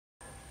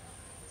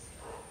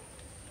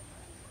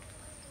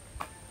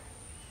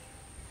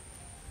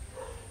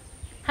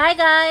Hi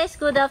guys,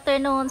 good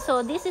afternoon. So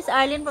this is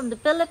Arlene from the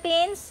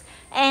Philippines,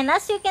 and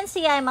as you can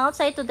see, I'm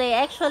outside today.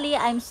 Actually,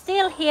 I'm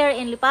still here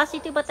in Lipa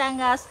City,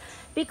 Batangas,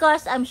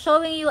 because I'm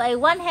showing you a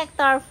 1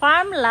 hectare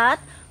farm lot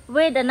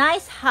with a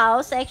nice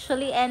house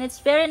actually, and it's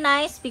very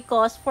nice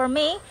because for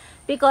me,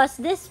 because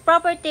this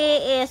property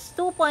is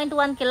 2.1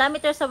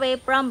 kilometers away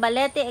from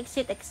Balete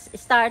exit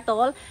Star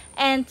Toll,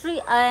 and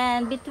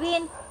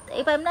between,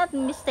 if I'm not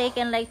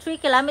mistaken, like 3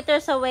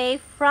 kilometers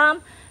away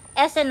from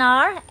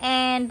SNR,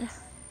 and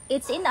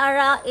it's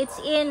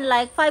in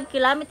like 5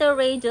 kilometer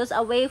radius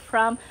away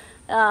from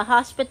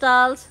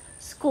hospitals,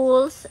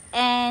 schools,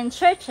 and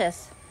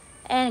churches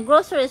and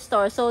grocery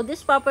stores. So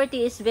this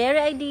property is very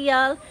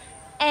ideal.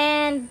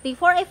 And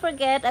before I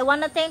forget, I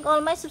want to thank all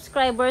my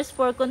subscribers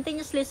for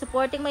continuously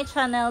supporting my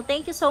channel.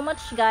 Thank you so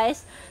much,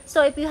 guys.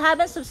 So if you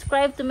haven't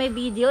subscribed to my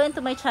video and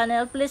to my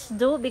channel, please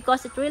do,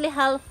 because it really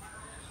helps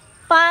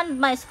fund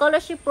my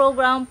scholarship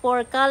program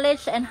for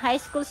college and high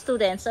school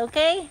students.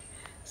 Okay,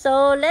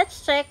 so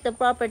let's check the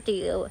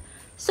property.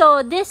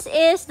 So this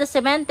is the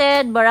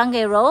cemented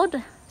barangay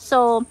road.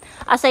 So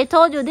as I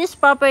told you, this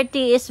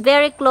property is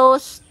very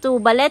close to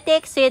Balete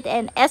exit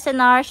and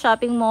SNR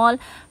shopping mall,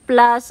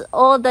 plus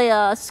all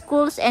the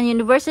schools and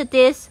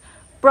universities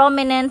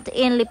prominent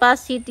in Lipa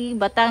City,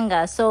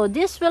 Batangas. So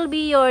this will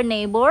be your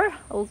neighbor,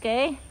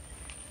 okay?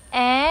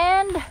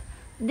 And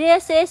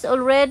this is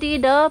already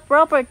the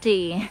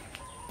property.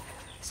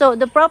 So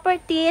the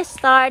property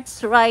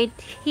starts right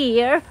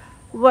here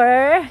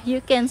where you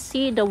can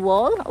see the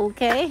wall,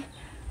 okay?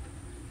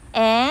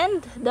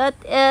 And that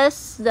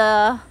is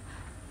the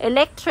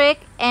electric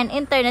and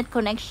internet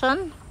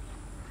connection.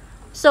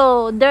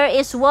 So there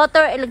is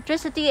water,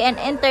 electricity, and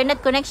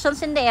internet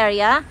connections in the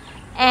area.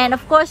 And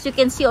of course, you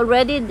can see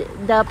already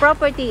the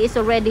property is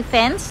already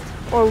fenced,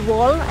 or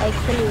wall,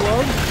 actually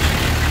walled.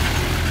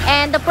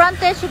 And the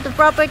frontage of the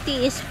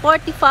property is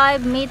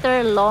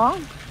 45-meter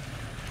long.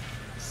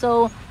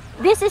 So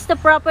this is the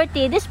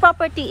property. This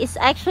property is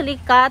actually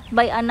cut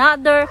by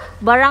another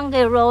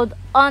barangay road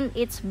on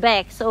its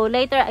back. So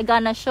later I'm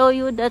gonna show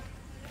you that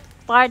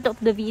part of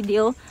the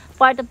video,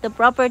 part of the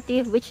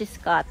property which is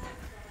cut.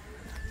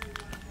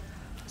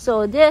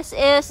 So this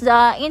is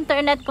the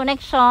internet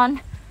connection,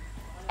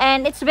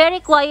 and it's very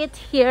quiet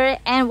here.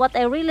 And what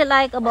I really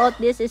like about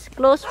this is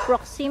close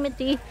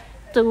proximity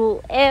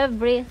to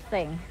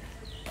everything.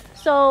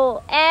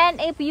 So,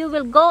 and if you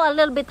will go a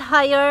little bit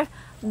higher,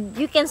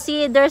 you can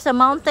see there's a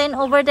mountain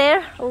over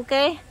there,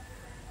 okay?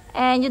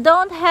 And you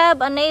don't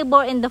have a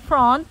neighbor in the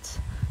front,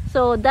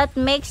 so that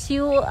makes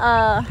you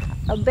a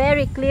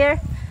very clear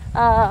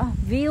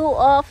view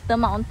of the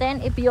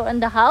mountain if you're in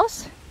the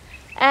house.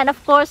 And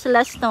of course,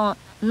 less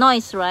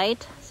noise,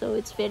 right? So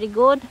it's very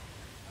good.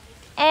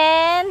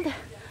 And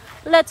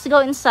let's go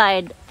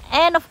inside.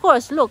 And of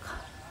course, look,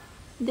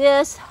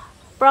 this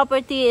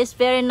property is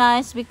very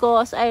nice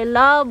because I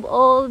love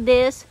all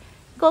these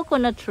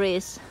coconut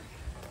trees.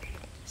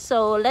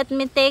 So let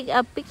me take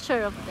a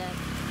picture of them.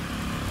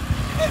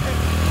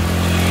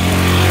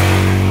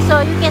 So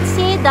you can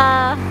see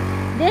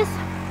this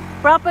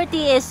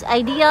property is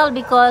ideal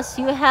because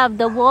you have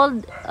the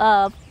walled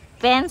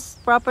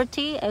fenced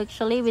property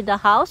actually with the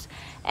house,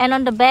 and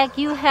on the back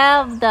you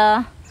have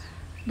the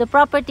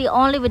property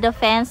only with the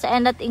fence,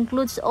 and that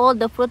includes all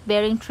the fruit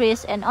bearing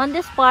trees. And on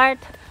this part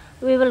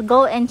we will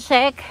go and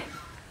check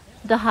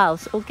the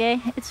house, okay?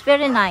 It's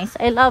very nice.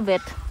 I love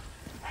it.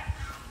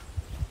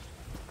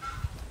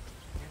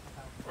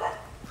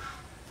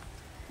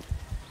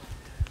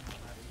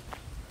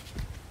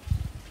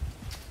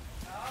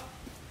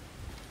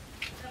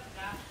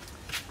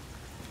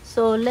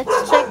 So let's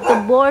check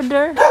the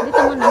border.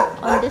 Dito muna,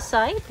 on this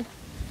side.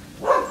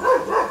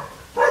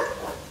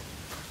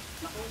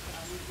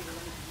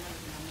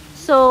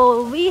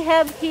 So we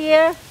have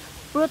here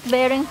fruit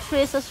bearing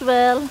trees as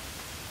well.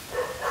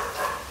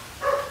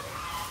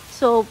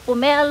 So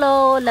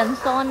pomelo,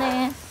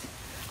 lanzones.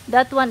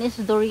 That one is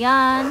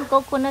durian,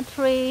 coconut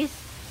trees,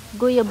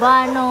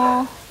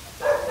 guyabano,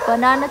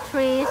 banana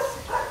trees.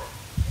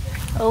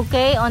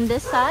 Okay, on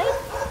this side.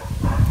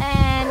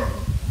 And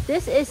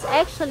this is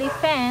actually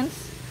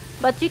fenced,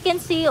 but you can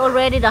see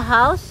already the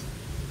house.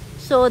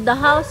 So the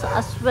house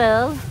as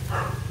well,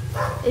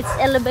 it's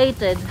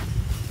elevated.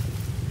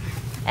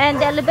 And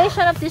the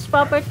elevation of this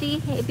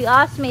property, if you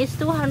ask me, is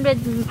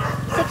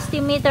 260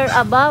 meters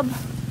above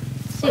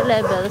sea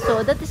level.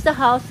 So that is the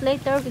house.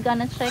 Later we're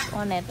gonna check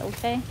on it,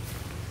 okay?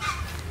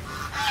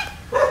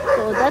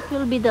 So that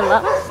will be the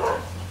last.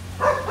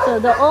 So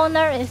the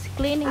owner is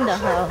cleaning the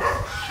house.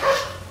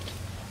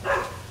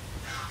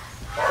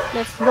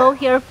 Let's go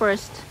here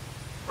first.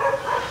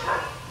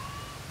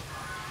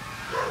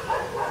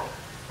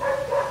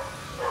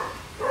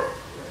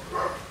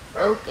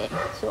 Okay,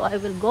 so I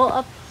will go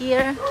up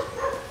here.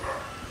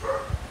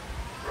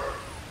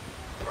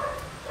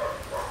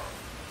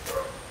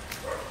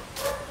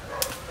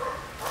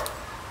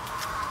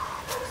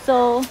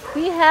 So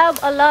we have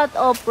a lot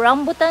of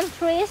rambutan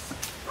trees,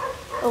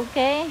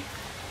 okay?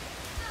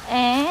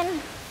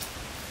 And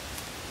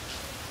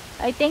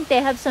I think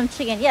they have some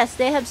chicken. Yes,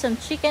 they have some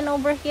chicken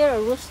over here, a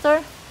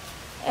rooster.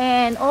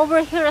 And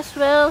over here as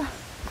well,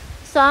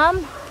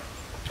 some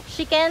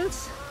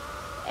chickens.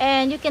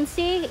 And you can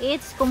see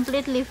it's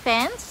completely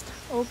fenced.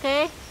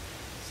 Okay,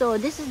 so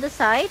this is the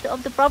side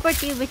of the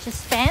property which is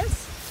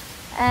fenced.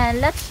 And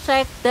let's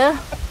check the...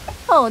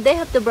 Oh, they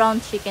have the brown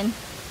chicken.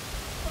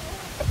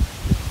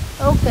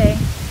 Okay.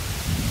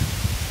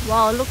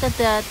 Wow, look at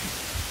that.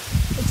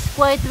 It's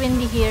quite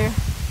windy here.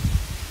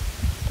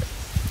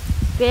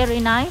 Very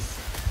nice.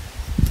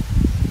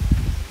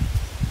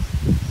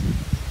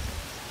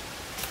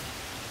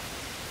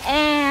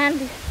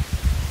 And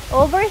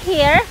over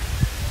here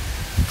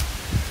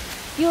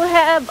you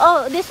have,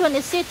 oh, this one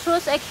is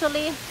citrus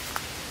actually.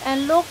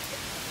 And look,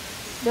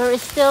 there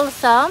is still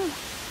some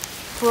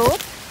fruit.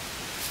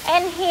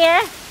 And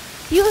here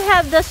you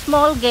have the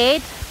small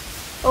gate.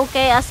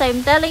 Okay, as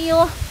I'm telling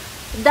you,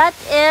 that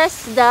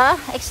is the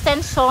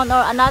extension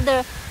or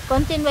another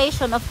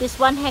continuation of this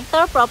 1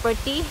 hectare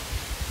property,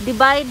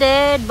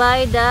 divided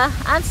by the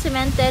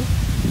uncemented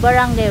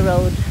barangay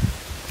road.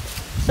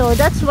 So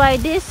that's why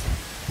this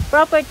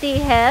property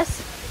has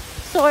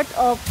sort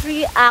of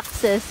 3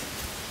 access.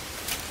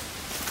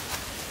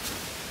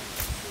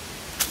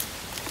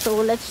 So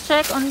let's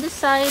check on this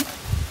side.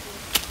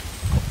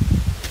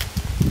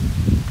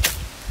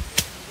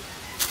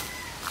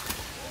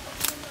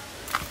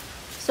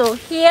 So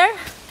here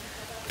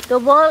the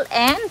wall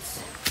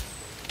ends.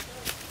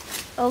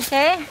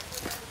 Okay,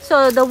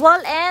 so the wall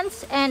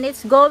ends and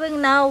it's going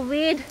now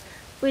with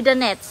the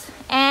nets,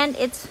 and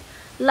it's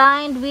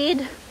lined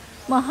with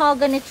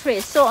mahogany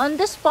trees. So on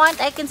this point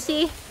I can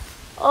see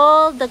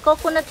all the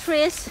coconut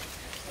trees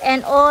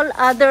and all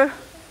other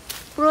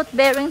fruit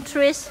bearing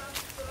trees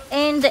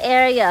in the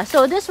area.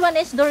 So this one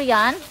is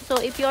durian. So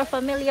if you're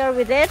familiar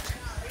with it,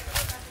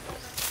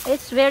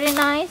 it's very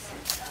nice.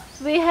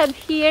 We have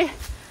here,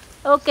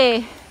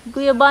 okay,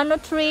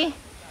 guayabano tree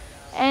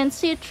and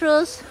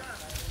citrus.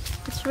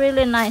 It's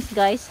really nice,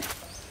 guys.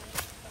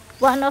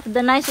 One of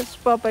the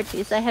nicest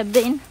properties I have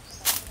been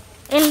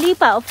in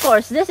Lipa. Of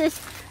course, this is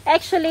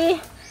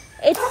actually,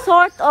 it's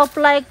sort of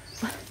like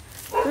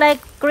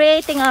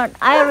creating an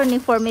irony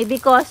for me,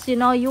 because you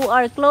know, you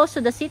are close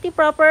to the city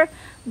proper,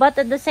 but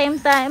at the same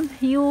time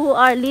you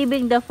are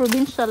living the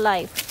provincial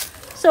life.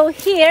 So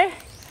here,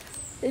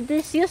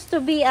 this used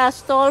to be a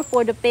stall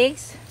for the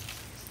pigs,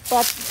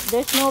 but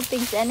there's no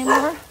pigs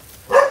anymore.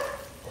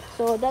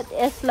 So that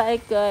is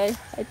like I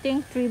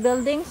think 3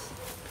 buildings.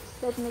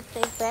 Let me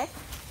take back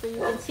so you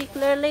can see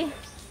clearly.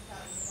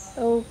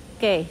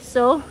 Okay,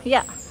 so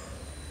yeah,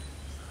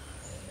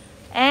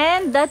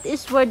 and that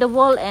is where the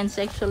wall ends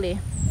actually,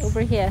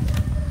 over here.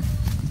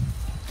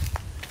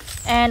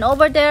 And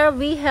over there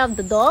we have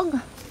the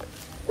dog.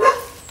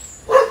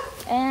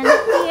 And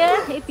here,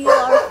 if you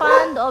are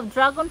fond of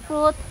dragon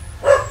fruit,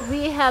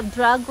 we have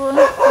dragon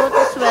fruit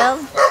as well.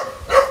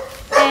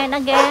 And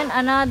again,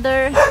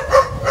 another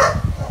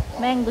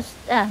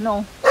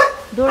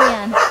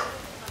durian.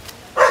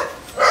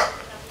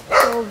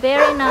 So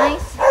very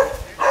nice.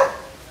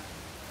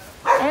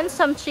 And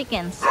some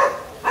chickens.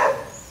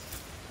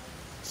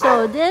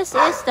 So this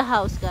is the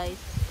house, guys.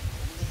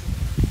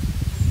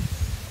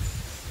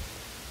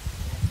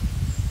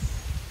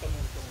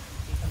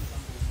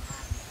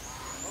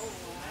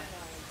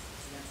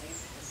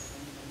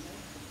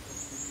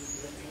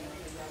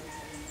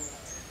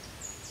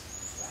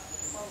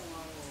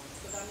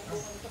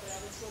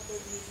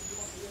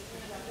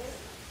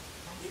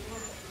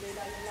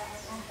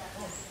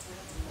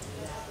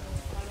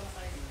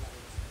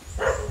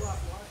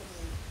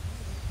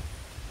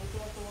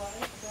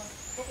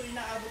 Kung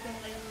inaabot nyo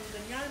ngayon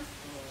ganyan,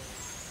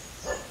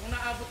 kung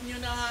naabot nyo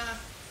na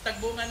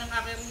tagbungan ng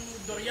aking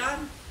durian,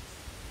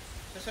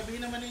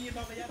 sasabihin naman ninyo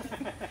ba kaya?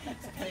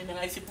 Kaya na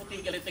nga si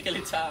Puti, galit na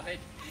galit sa akin.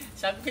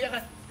 Sabi ko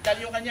yan,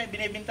 dahil yung kanya,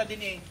 binibinta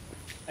din eh.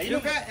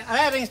 Ayun ka,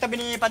 rin tabi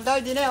ni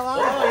Pandaw, di na.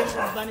 Oo,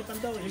 yung bani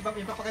Pandaw.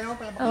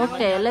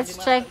 Okay, let's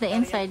check the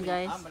inside,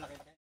 guys.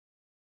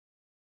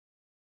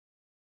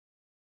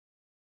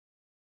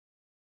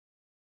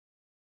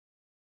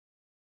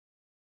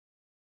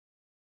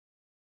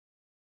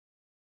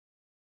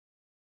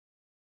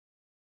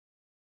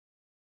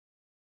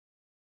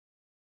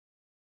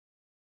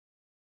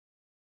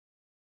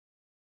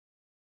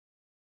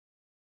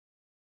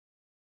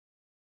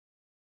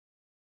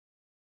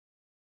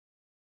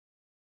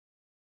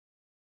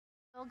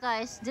 So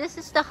guys,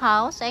 this is the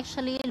house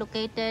actually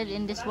located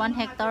in this 1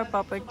 hectare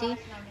property,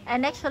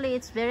 and actually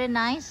it's very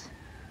nice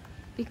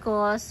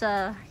because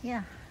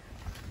yeah,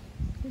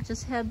 you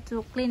just have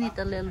to clean it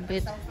a little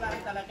bit.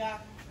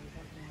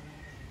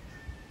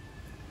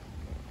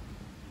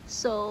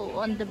 So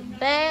on the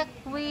back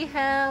we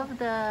have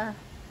the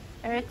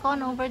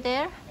aircon over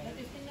there,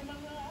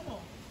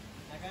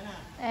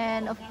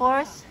 and of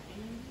course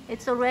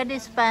it's already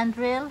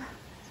spandrel,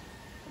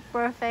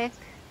 perfect.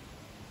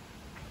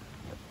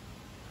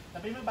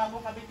 Sabi mo, bago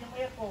kabit yung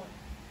aircon.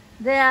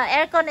 The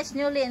aircon is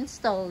newly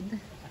installed.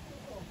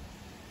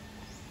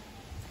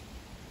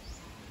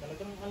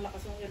 Talagang ang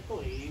lakas ng aircon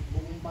eh.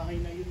 Buong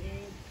bahay na yun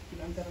eh.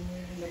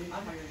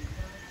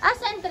 Ah,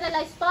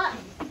 centralized pa.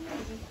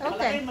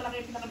 Okay.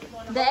 Malaki pinakabit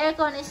mo. The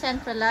aircon is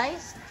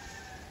centralized.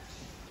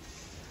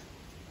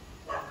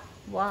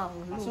 Wow,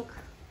 look.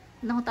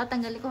 Naku,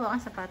 tatanggalin ko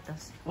ang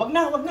sapatos. Wag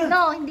na, wag na.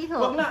 No, hindi ho.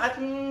 Wag na at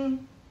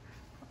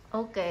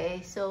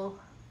Okay, so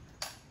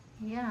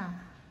yeah.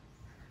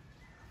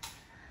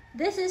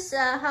 This is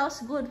a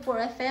house good for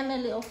a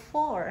family of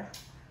 4.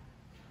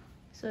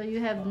 So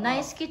you have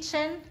nice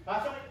kitchen.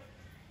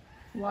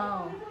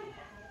 Wow.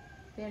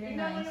 Very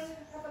nice.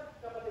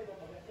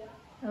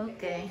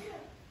 Okay.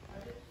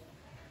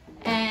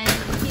 And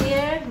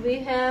here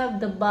we have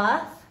the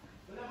bath.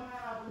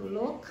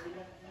 Look.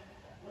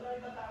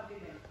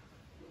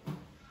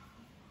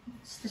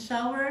 It's the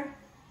shower.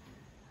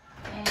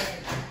 And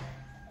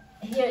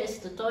here is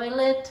the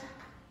toilet.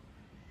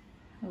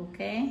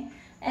 Okay.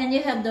 And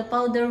you have the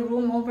powder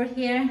room over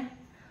here.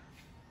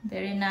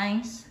 Very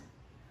nice.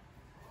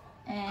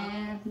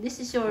 And this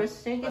is your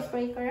circuit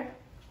breaker.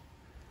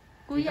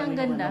 Kuya, ang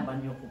ganda.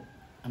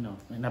 Ano,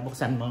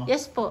 nabuksan mo?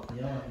 Yes po.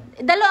 Ayun.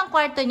 Dalawang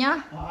kwarto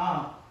niya.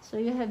 Ah. So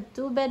you have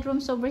 2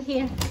 bedrooms over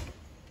here.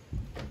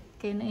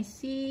 Can I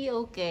see?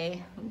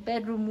 Okay.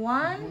 Bedroom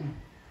 1.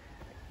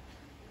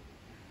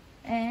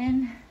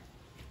 And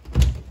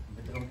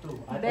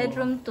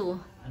bedroom 2.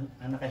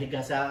 Ang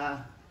nakahiga sa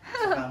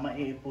kama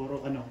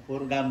puro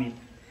gamit.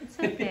 It's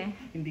okay.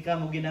 Hindi ka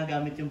mo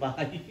ginagamit yung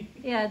bahay.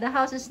 Yeah, the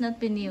house is not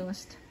been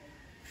used.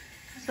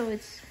 So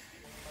it's...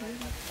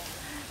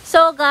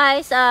 So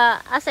guys,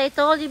 as I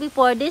told you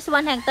before, this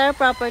 1 hectare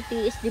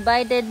property is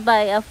divided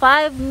by a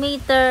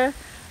 5-meter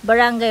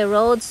barangay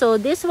road. So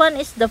this one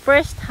is the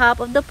first half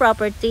of the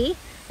property.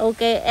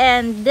 Okay,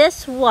 and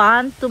this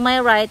one to my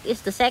right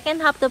is the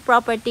second half of the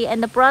property,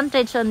 and the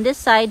frontage on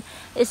this side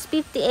is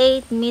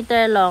 58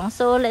 meter long.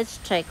 So let's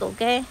check,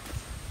 okay?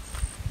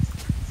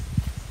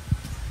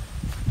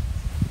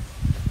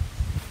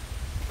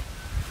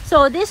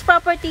 So this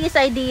property is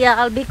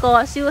ideal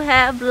because you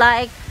have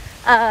like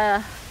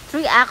 3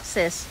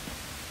 access,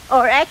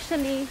 or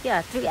actually,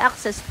 yeah, 3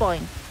 access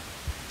point.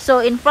 So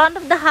in front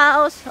of the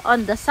house,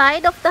 on the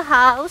side of the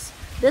house,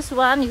 this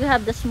one you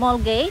have the small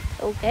gate,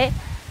 okay?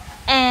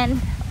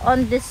 And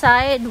on the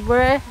side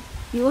where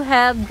you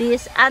have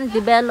this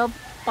undeveloped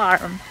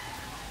farm.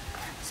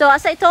 So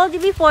as I told you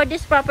before,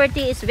 this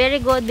property is very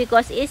good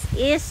because it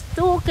is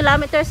 2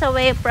 kilometers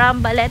away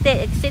from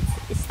Balete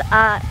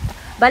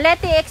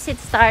exit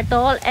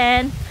Santol,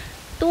 and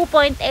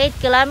 2.8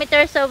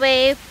 kilometers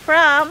away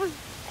from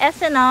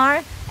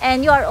SNR,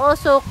 and you are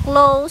also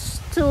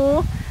close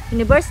to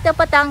University of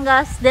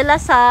Batangas, De La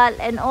Salle,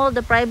 and all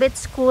the private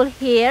school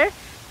here,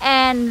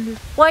 and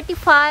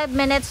 45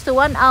 minutes to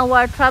 1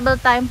 hour travel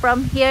time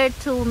from here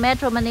to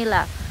Metro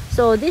Manila.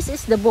 So this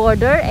is the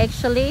border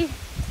actually,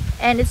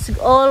 and it's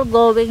all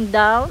going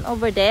down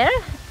over there,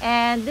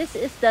 and this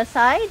is the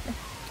side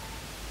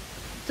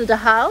to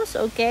the house,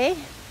 okay?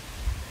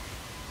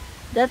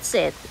 That's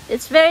it.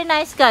 It's very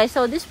nice, guys.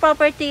 So this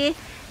property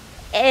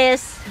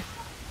is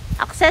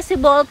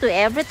accessible to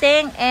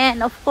everything, and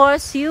of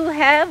course you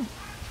have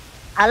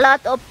a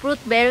lot of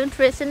fruit bearing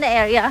trees in the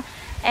area,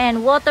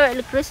 and water,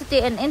 electricity,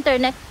 and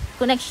internet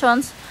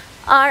connections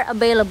are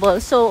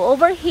available. So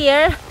over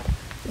here,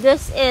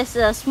 this is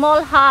a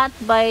small hut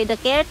by the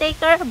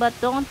caretaker, but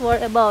don't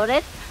worry about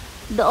it.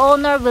 The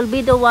owner will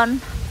be the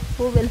one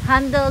who will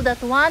handle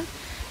that one.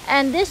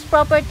 And this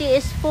property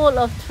is full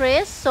of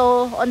trees.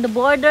 So on the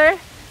border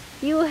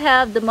you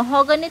have the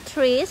mahogany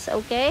trees,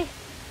 okay,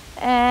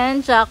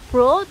 and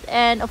jackfruit,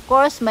 and of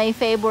course my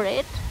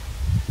favorite,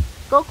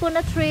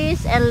 coconut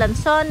trees and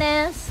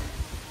lanzones.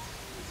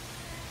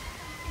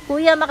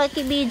 Kuya,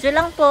 makikibidyo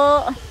lang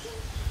po.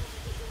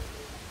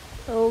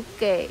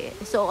 Okay,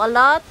 so a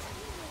lot.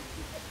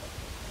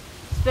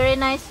 It's very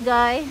nice,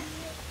 guy.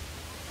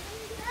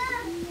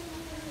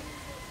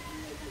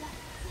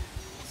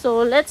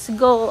 So let's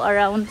go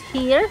around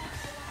here.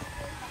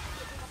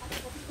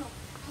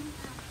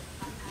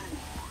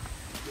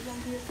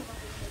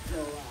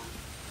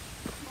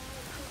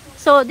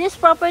 So this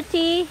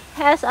property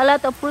has a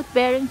lot of fruit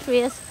bearing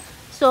trees.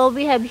 So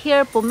we have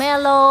here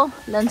pomelo,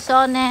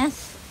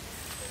 lanzones,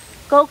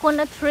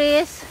 coconut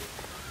trees.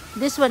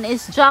 This one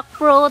is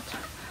jackfruit,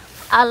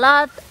 a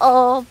lot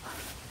of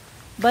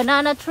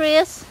banana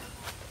trees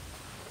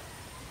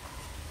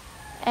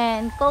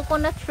and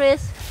coconut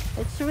trees.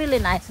 It's really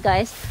nice,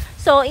 guys.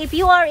 So if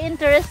you are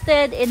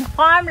interested in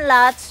farm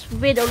lots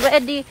with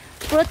already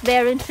fruit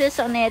bearing trees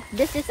on it,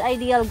 this is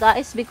ideal,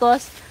 guys,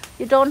 because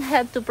you don't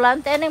have to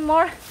plant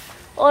anymore.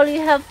 All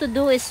you have to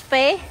do is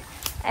pay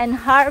and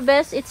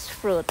harvest its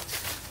fruit.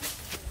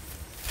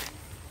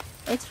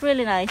 It's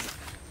really nice.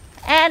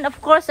 And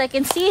of course I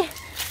can see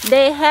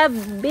they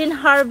have been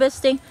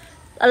harvesting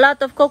a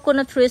lot of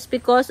coconut trees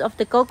because of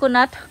the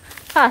coconut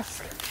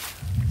husk.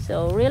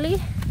 So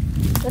really,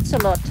 that's a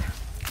lot.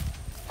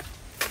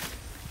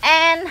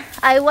 And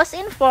I was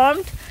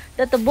informed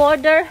that the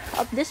border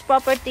of this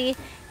property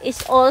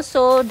is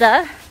also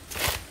the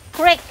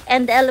creek,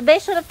 and the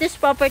elevation of this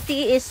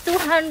property is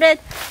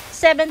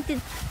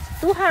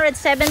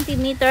 270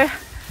 meter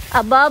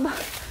above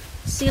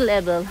sea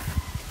level.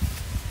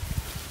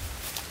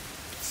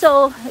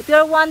 So if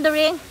you're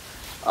wondering,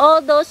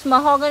 all those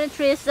mahogany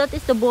trees, that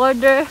is the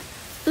border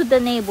to the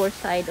neighbor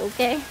side,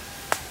 okay?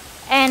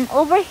 And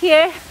over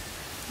here,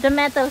 the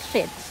metal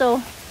sheet.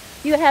 So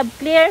you have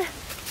clear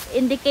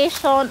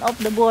indication of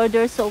the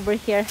borders over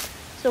here.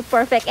 So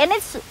perfect. And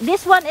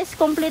this one is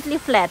completely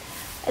flat.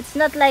 It's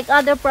not like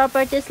other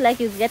properties, like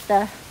you get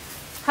the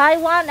high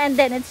one and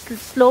then it's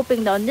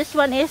sloping down. This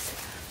one is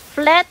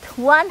flat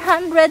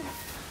 100%.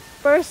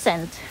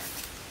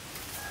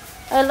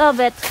 I love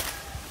it.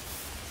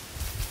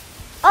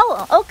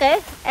 Oh,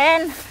 okay.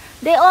 And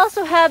they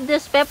also have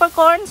these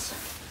peppercorns.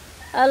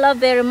 I love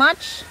very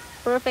much.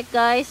 Perfect,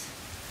 guys.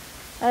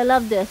 I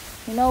love this.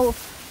 You know,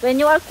 when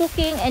you are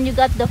cooking and you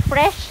got the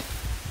fresh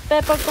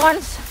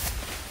peppercorns,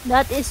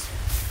 that is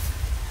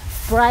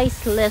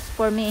priceless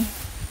for me.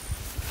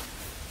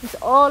 It's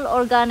all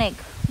organic.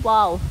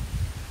 Wow.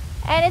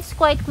 And it's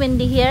quite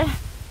windy here.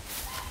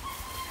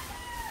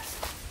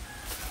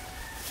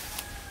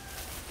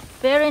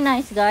 Very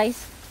nice,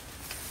 guys.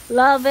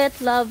 Love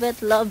it, love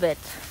it, love it.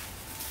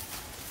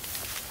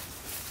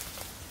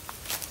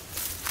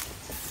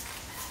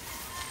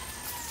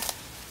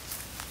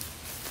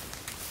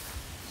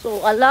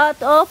 So a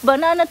lot of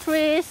banana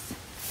trees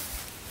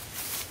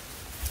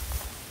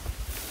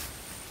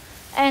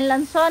and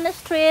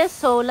lanzones trees.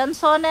 So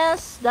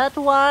lanzones, that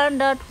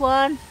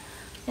one,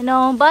 you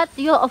know, but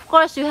you, of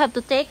course, you have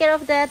to take care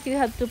of that. You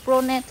have to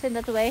prune it in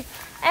that way.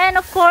 And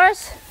of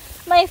course,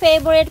 my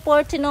favorite,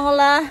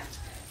 portinola,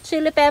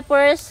 chili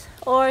peppers,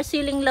 or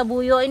siling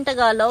labuyo in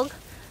Tagalog.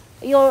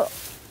 You're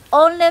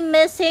only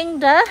missing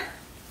the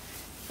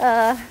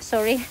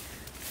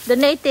the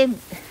native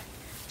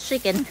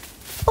chicken.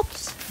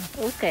 Oops.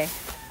 Okay.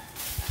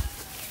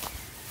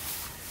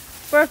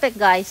 Perfect,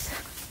 guys.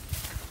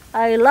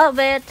 I love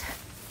it.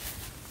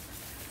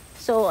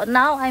 So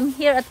now I'm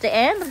here at the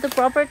end of the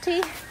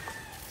property.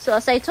 So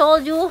as I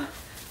told you,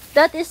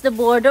 that is the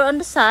border on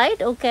the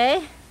side,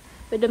 okay,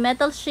 with the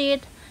metal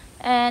sheet.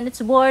 And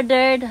it's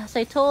bordered, as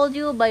I told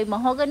you, by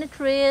mahogany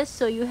trees.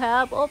 So you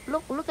have, oh,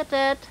 look at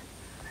that,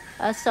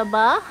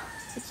 saba.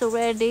 It's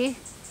already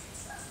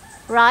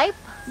ripe,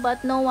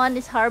 but no one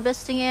is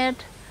harvesting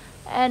it.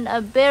 And a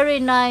very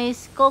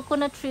nice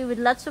coconut tree with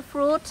lots of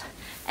fruit.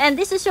 And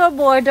this is your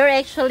border,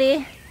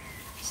 actually.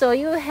 So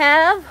you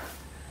have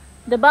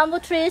the bamboo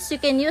trees. You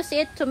can use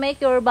it to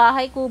make your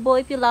bahay kubo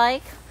if you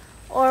like,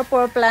 or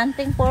for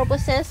planting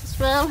purposes as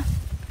well.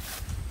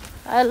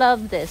 I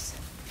love this.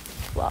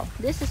 Wow,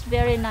 this is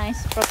very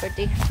nice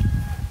property.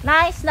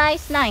 Nice,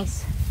 nice,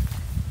 nice.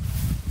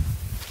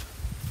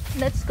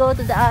 Let's go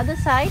to the other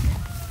side.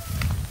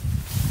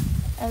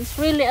 And it's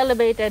really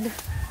elevated.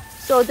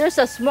 So there's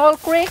a small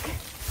creek,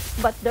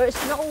 but there's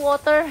no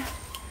water.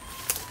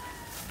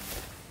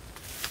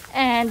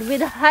 And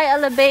with high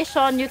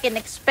elevation, you can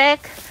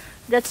expect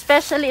that,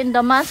 especially in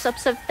the months of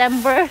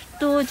September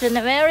to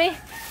January,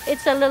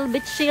 it's a little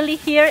bit chilly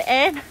here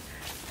and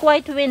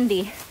quite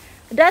windy.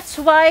 That's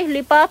why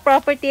Lipa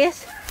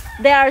properties,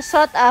 they are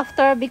sought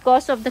after,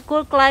 because of the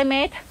cool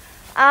climate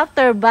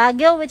after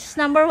Baguio, which is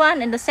number one,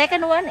 and the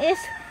second one is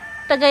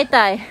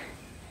Tagaytay.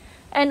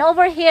 And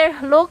over here,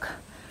 look,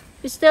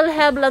 we still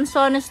have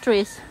lanzones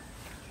trees.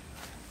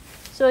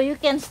 So you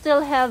can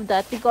still have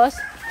that because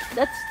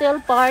that's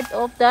still part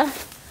of the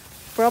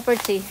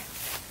property.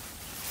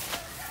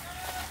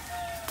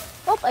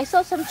 Oh, I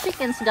saw some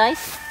chickens, guys.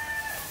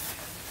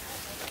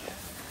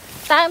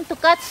 Time to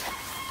catch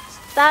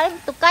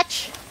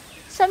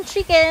some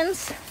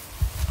chickens.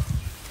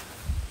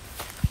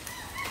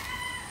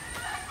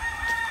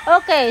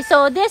 Okay,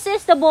 so this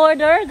is the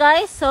border,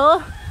 guys.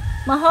 So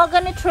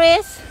mahogany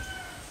trees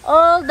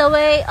all the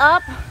way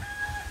up.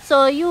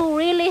 So you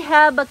really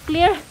have a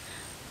clear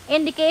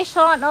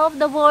indication of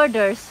the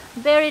borders.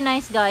 Very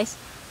nice, guys.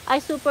 I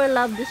super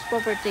love this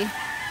property.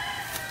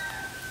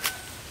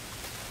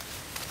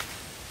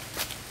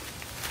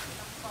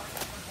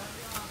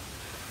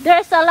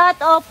 There's a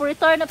lot of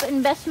return of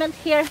investment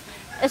here,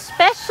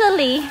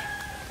 especially,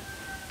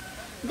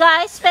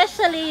 guys,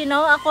 you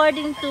know,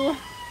 according to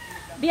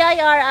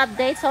BIR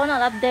update, zonal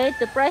update,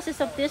 the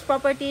prices of this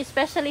property,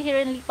 especially here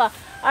in Lipa,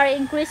 are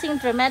increasing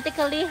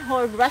dramatically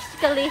or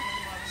drastically.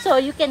 So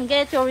you can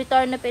get your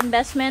return of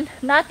investment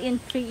not in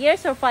 3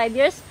 years or 5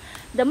 years.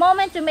 The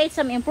moment you made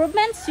some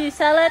improvements, you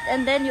sell it,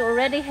 and then you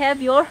already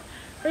have your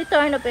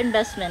return of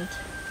investment.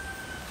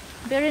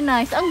 Very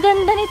nice. Ang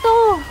ganda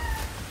nito.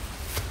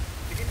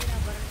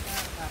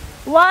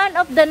 One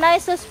of the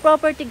nicest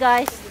property,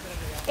 guys,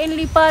 in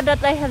Lipa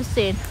that I have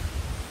seen.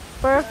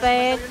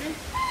 Perfect.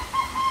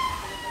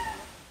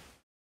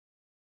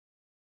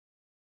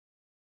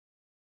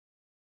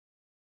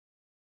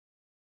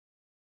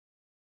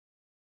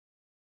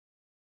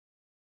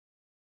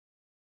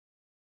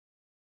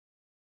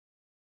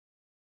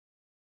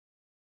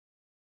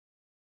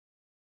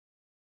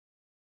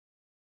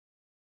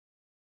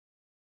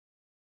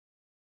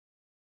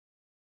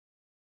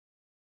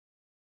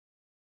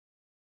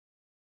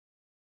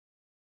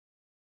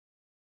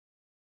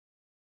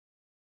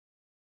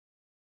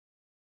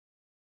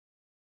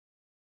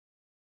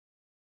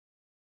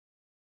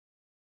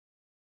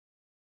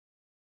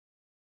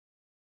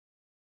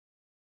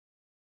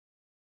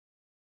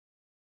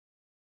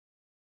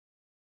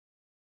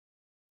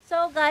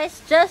 So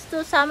guys, just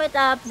to sum it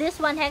up, this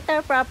 1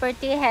 hectare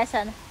property has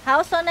a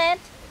house on it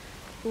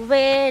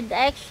with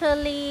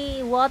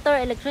actually water,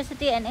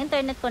 electricity, and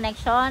internet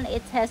connection.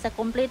 It has a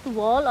complete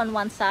wall on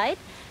one side,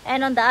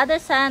 and on the other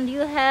side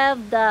you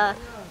have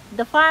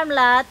the farm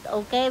lot,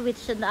 okay,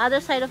 which is on the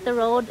other side of the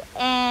road,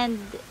 and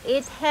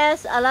it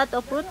has a lot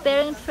of fruit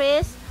bearing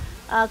trees,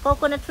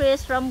 coconut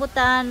trees,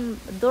 rambutan,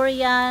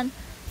 durian,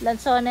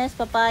 lanzones,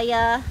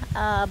 papaya,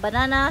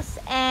 bananas,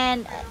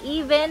 and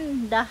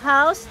even the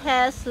house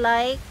has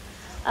like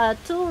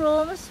 2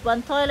 rooms,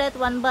 1 toilet,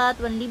 1 bath,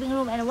 1 living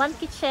room, and 1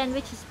 kitchen,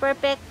 which is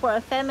perfect for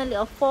a family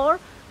of 4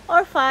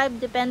 or 5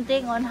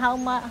 depending on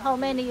how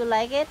many you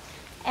like it.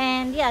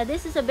 And yeah,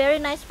 this is a very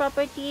nice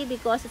property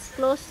because it's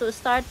close to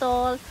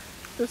Startol,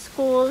 to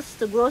schools,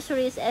 to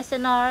groceries,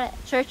 SNR,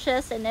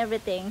 churches, and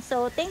everything.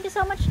 So thank you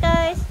so much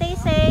guys, stay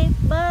safe,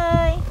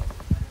 bye.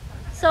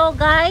 So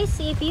guys,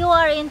 if you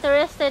are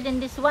interested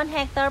in this 1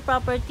 hectare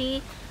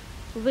property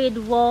with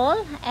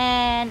wall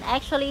and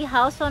actually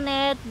house on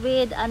it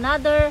with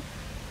another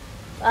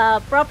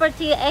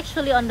property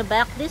actually on the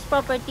back, this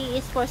property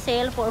is for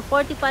sale for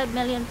 45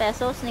 million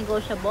pesos,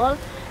 negotiable.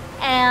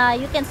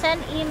 You can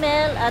send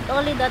email at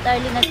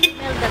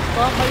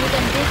oli.arlene@gmail.com, or you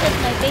can visit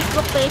my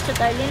Facebook page at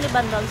Arlene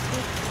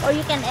Lewandowski, or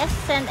you can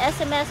send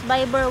SMS,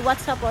 Viber,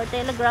 WhatsApp, or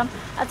Telegram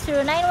at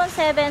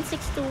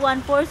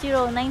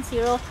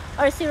 0917-621-4090 or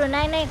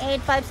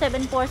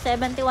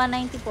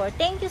 0998-574-7194.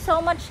 Thank you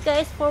so much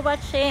guys for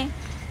watching.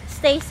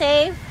 Stay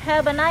safe.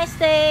 Have a nice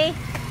day.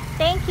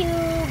 Thank you.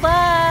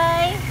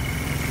 Bye.